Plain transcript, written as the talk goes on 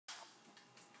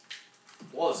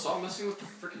Waldis, stop messing with the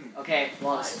freaking. Okay,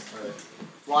 Waldis. Alright.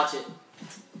 Watch it.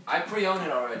 I pre-own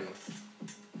it already.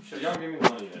 So you haven't given me the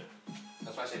money yet.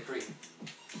 That's why I say pre.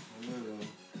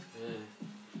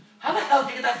 How the hell did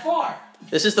you get that far?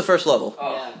 This is the first level.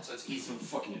 Oh, Yeah. so it's easy. Some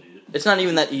fucking idiot. It's not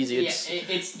even that easy. It's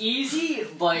It's easy,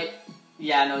 but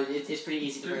yeah, no, it's pretty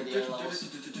easy compared to the other levels.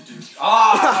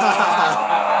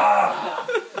 Ah!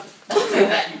 Don't say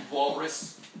that, you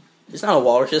walrus. It's not a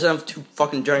walrus. It doesn't have two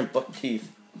fucking giant buck teeth.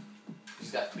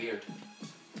 He's got beard.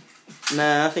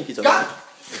 Nah, I think he's God! okay.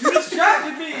 You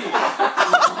distracted me!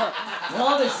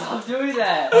 Waldis, stop doing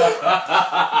that.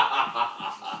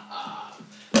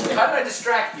 How did I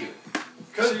distract you?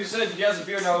 Because you said he has a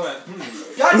beard, now I went,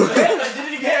 God damn it, I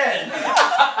did it again!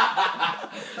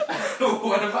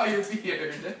 What about your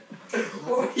beard?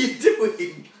 What were you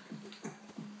doing?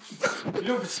 You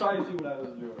know precisely what I was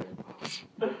doing.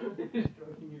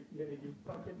 You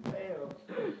fucking failed.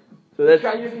 So that's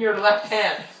Try using your left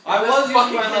hand. I was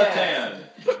using my left hand.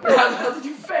 How did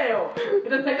you fail? It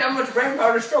doesn't take that much brain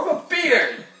power to stroke a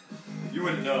beard. You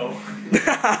wouldn't know.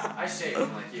 I shave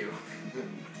him like you.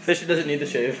 Fisher doesn't need the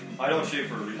shave. I don't shave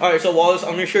for a reason. All right, so Wallace,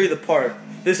 I'm gonna show you the part.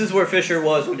 This is where Fisher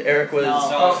was when Eric was.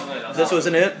 No. This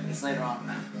wasn't it. It's later on.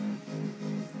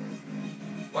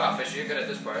 Wow, Fisher, you're good at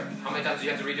this part. How many times do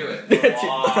you have to redo it?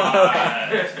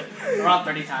 Around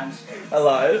 30 times. I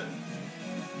lied.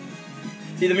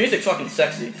 See, the music's fucking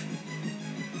sexy.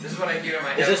 This is what I hear in my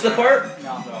head. Is this the part?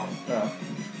 No. No. No.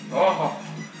 Oh.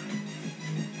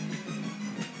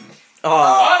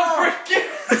 Oh. Unforgivable.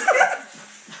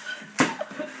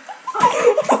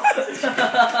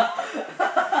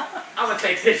 I'm gonna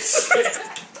take this shit.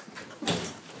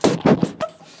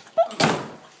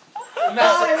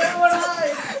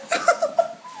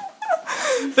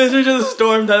 Fisher just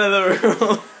stormed out of the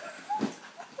room.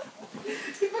 He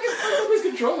fucking his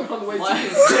controller on the way to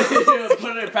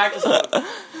Put it in practice mode.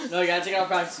 No, you gotta take it out of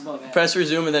practice mode, man. Press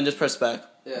resume and then just press back.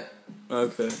 Yeah.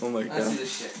 Okay. Oh my I see god.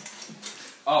 this shit.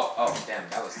 Oh, damn,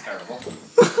 that was terrible.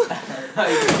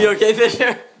 You okay,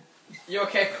 Fisher? You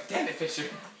okay? Damn it, Fisher.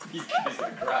 You guys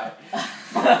gonna cry.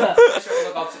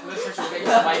 Fisher will get you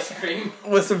some ice cream.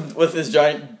 With his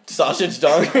giant sausage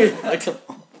dong. Like,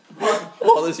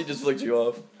 Wallace, he just flicked you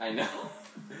off. I know.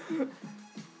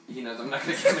 He knows I'm not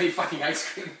gonna give him any fucking ice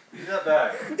cream. He's not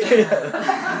back.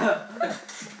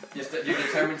 You're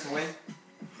determined to win?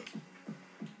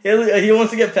 He wants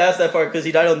to get past that part because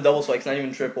he died on double spikes, not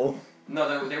even triple. No,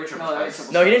 they were triple No, they were spikes.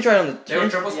 triple No, he didn't try it on the. They were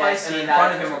triple Yeah, spikes, I and see in that.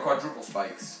 front of him were quadruple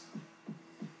spikes.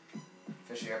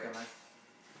 Fisher, you okay, man?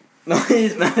 No,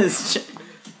 he's mad as shit.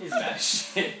 He's mad as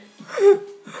shit.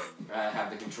 I have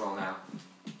the control now.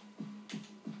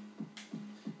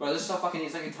 Bro, this is so fucking easy.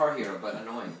 It's like Guitar Hero, but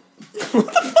annoying.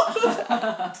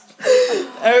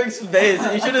 Eric's face.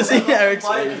 You should have seen Eric's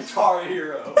My face. Guitar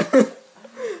Hero.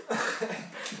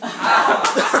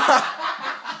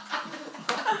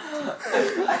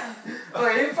 Oh,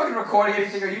 are you fucking recording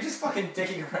anything, or are you just fucking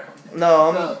dicking around? No,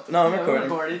 I'm Yeah, recording.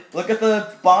 recorded. Look at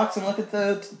the box and look at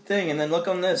the thing, and then look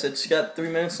on this. It's got 3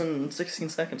 minutes and 16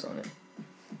 seconds on it.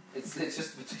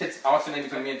 It's alternating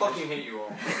between me and Fucking hate you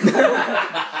all.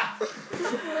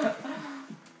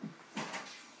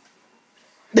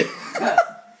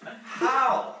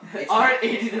 How? Aren't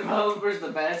indie developers the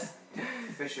best?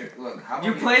 Fisher, look, how about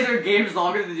You play their games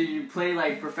longer than you play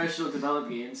like professional developed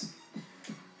games.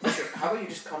 Fisher, how about you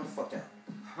just calm the fuck down?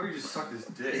 How you just suck this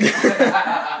dick?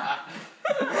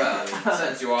 Well,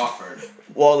 since you offered.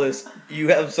 Wallace, you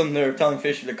have some nerve telling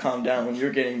Fisher to calm down when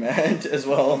you're getting mad as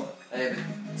well. Hey,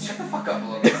 shut the fuck up,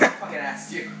 Logan. I fucking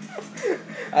asked you.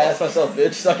 I asked myself,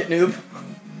 bitch, suck it, noob.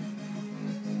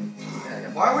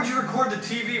 Why would you record the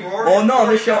TV? We're already Oh no,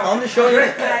 I'm just showing You're a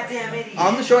you. goddamn idiot.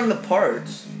 I'm just showing the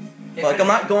parts. Like I'm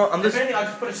not going. I'm If just. anything,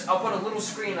 I'll put a little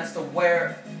screen as to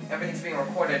where everything's being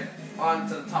recorded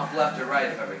onto the top left or right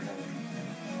of everything.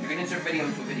 You can insert video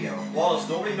into a video. Wallace,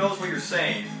 nobody knows what you're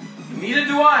saying. Neither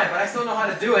do I, but I still know how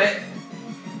to do it.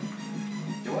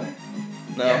 Do I?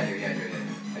 No. Yeah, I do.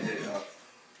 I did it up.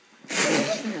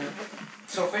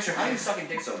 So Fisher, how do you sucking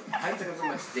dick so? How do you take so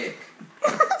much dick?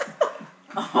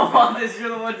 Oh, this you're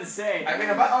the one to say. I mean,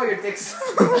 about your dick's.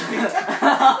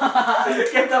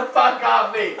 Get the fuck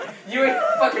off me! You ain't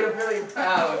fucking a million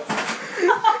pounds.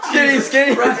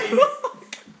 Skinny. Right.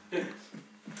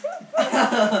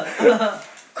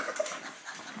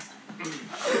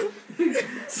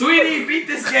 Sweetie, beat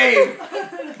this game!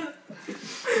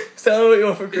 Tell me what you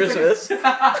want for Christmas.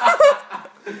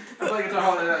 I'm playing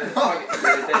guitar.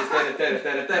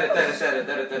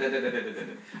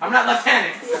 I'm not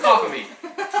left-handed. Fuck off of me.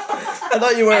 I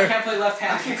thought you I were. can't play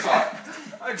left-handed guitar.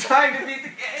 I'm trying to beat the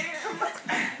game.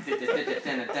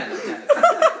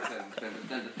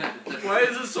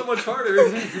 much harder.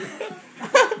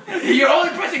 You're only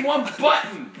pressing one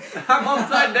button. I'm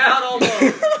upside down almost.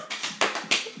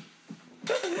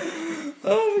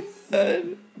 Oh my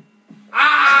god.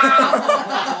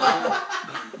 Ah!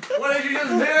 What did you just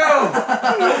do? I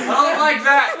don't like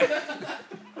that.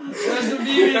 Where's the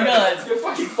BB gun? You're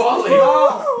fucking falling.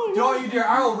 No! Don't you dare,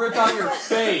 I will rip out your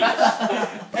face.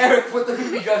 Eric, put the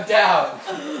BB gun down.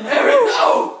 Eric,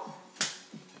 no!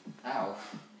 Ow.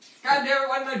 God damn it,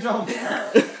 why didn't I jump?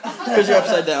 Because you're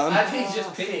upside down. I think he's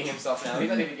just pitying himself now. He's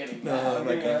not even getting Oh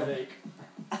my god.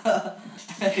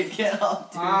 Hey, get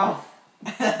up, dude. Ow.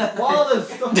 Waldis,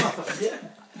 stop.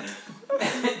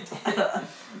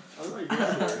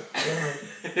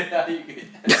 How do you get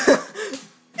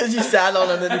Because you sat on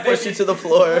him and then he pushed you to the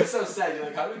floor. I'm so sad. You're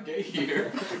like, how did we get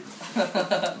here?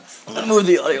 Move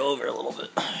the audio over a little bit.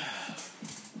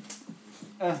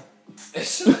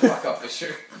 Shut the fuck up,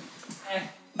 Fisher.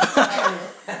 I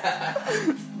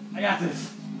got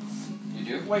this. You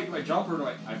do? Wait, do I jump or do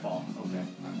I fall? Okay.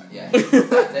 Yeah.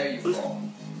 There you fall.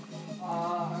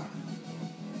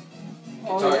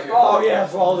 Oh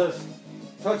yes, Waldis.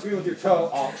 Touch me with your toe.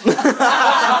 Oh. Try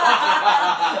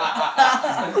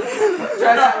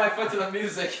to tie my foot to the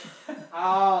music.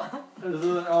 This is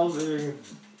an elder.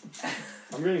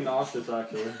 I'm getting nauseous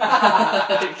actually.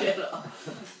 Get up.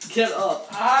 Get up.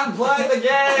 I'm playing the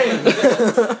game!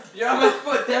 You're on my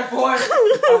foot, therefore.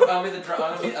 I'm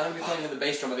gonna be playing the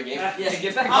bass drum of the game. Yeah,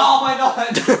 get back Oh up. my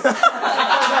god!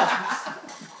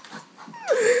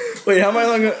 Wait, how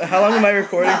long am I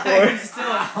recording for?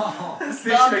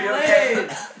 Fisher, you okay?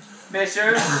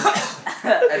 Fisher?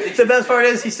 I think The best part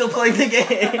is he's still playing the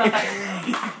game.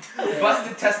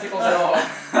 busted testicles and all.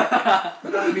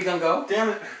 Where did the gun go? Damn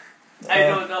it. I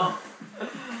don't know.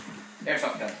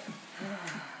 Airsoft gun.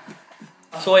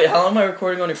 So wait, how long am I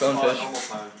recording on your phone, Fish? Normal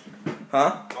time.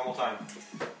 Huh? Normal time.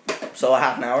 So a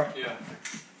half an hour? Yeah.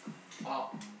 Oh.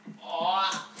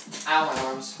 Ow, my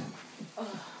arms.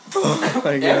 Oh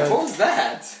my Eric, what god. was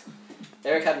that?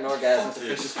 Eric had an orgasm to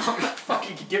Fish's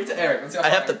fucking give it to Eric. Let's see how I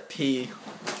have to far- pee.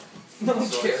 No one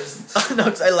cares. No,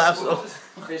 because I laughed so.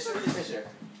 Fisher.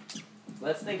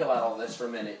 Let's think about all this for a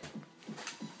minute.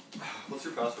 What's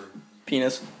your password?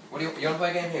 Penis. What do you want to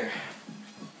play a game here?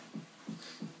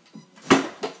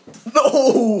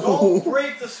 No! Don't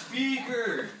break the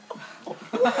speaker!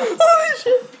 Holy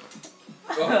shit!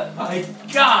 Oh my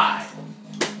god!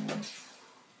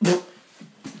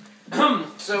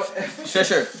 So,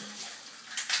 Fisher.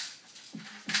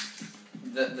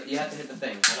 you have to hit the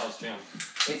thing. I know it's jammed.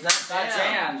 It's not Not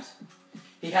jammed.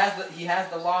 He has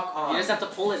the lock on. You just have to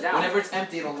pull it down. Whenever it's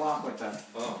empty, it'll lock with that.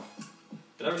 Oh.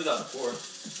 I never did that before.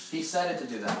 He said it to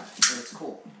do that, but it's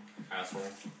cool. Asshole.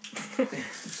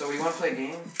 So we want to play a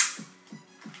game?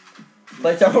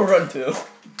 Like Double Run 2.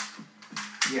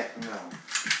 Yeah, no.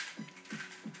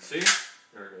 See?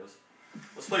 There it goes.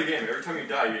 Let's play a game. Every time you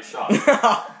die, you get shot.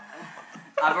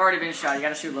 I've already been shot. You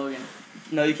gotta shoot Logan.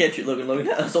 No, you can't shoot Logan. Logan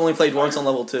has only played once on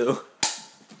level 2.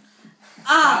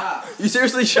 Ah! You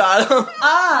seriously shot him?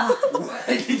 Ah! Why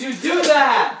did you do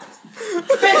that?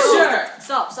 Fisher!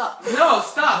 Stop. No,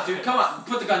 stop, dude. Come on.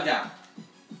 Put the gun down.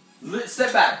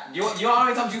 Step back. You know how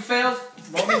many times you failed?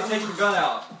 Want me to take your gun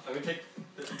out? Let me take...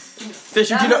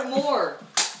 Fisher, That do you hurt know? more.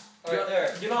 Right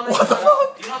there. Do you know how many What the times?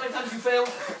 fuck? Do you know how many times you failed?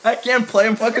 I can't play.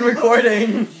 I'm fucking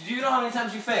recording. Do you know how many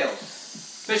times you failed?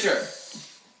 Fisher.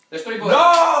 There's 3 bullets.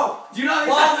 No! Do you know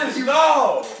how many times you...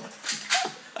 No!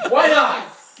 Why not?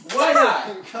 Why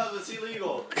not? Because it's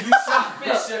illegal. You shot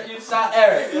Fisher. You shot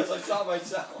Eric. Yes, I shot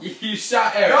myself. You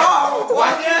shot Eric. No! Why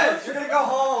Why yes? You're gonna go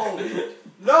home!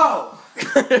 No!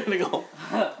 You're gonna go.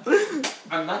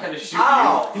 I'm not gonna shoot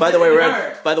Ow. you. By the way,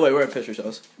 we're at Fisher's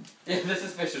house. Yeah, this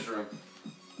is Fisher's room.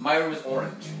 My room is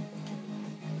orange.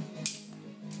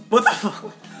 What the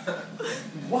fuck?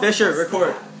 What Fisher, was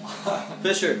record. that?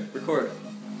 Fisher, record.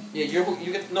 Yeah,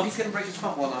 you get. No, he's gonna break his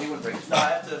phone. Well, no, he wouldn't break his phone. I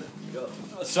have to go.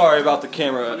 Sorry about the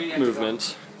camera What do you have to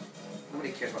movements.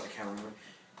 Nobody cares about the camera movement.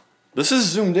 This is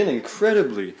zoomed in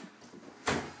incredibly.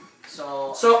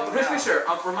 So Chris Fisher,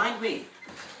 remind me.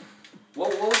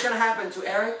 What was gonna happen to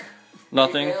Eric?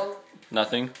 Nothing. He failed?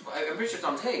 Nothing. I'm pretty sure it's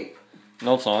on tape.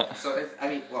 No, it's not. So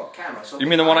camera. So You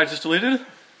mean the one I just deleted?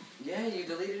 Yeah, you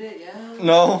deleted it. Yeah.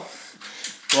 No.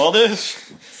 Well,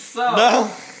 this. So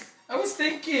No. I was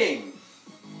thinking.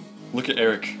 Look at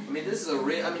Eric. I mean, this is a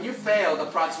real. I mean, you failed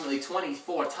approximately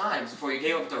 24 times before you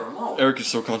gave up the remote. Eric is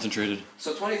so concentrated.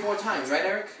 So 24 times, right,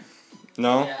 Eric?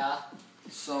 No. yeah.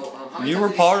 So how many You times were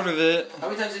did part of it. How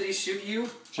many times did he shoot you?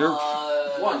 You're,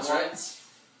 Once, right?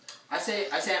 I say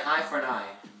an eye for an eye.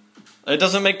 it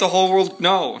doesn't make the whole world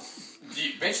know.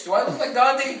 Bitch, do I look like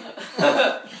Gandhi?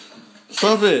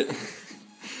 Stop it.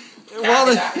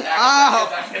 Waldis. Ow!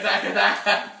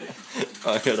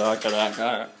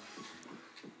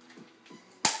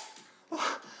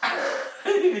 I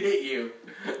didn't hit you.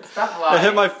 Stop lying. I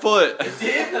hit my foot.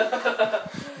 Did?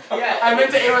 Yeah, I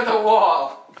meant to aim at the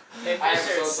wall. Hey, I am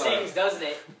Fischer, so it sorry. stings, doesn't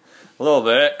it? A little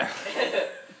bit.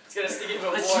 It's gonna sting even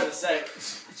more in a sec.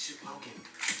 Let's shoot Logan.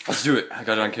 Let's do it. I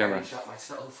got it on I camera. shot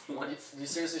myself once. You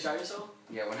seriously shot yourself?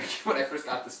 Yeah, when I first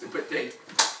got the stupid thing.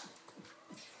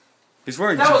 He's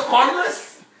wearing That jeans. was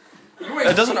harmless? You were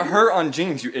That doesn't hurt on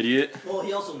jeans, you idiot. Well,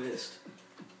 he also missed.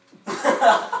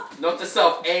 Note to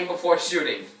self, aim before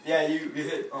shooting. Yeah, you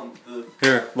hit the.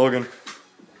 Here, Logan.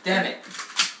 Damn it.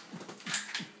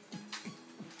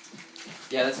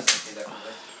 Yeah, that's something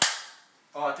definitely.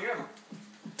 Oh, I think I'm.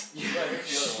 Yeah, here's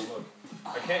the other one.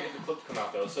 Look, I can't get the clip to come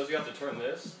out though. It says you have to turn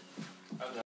this.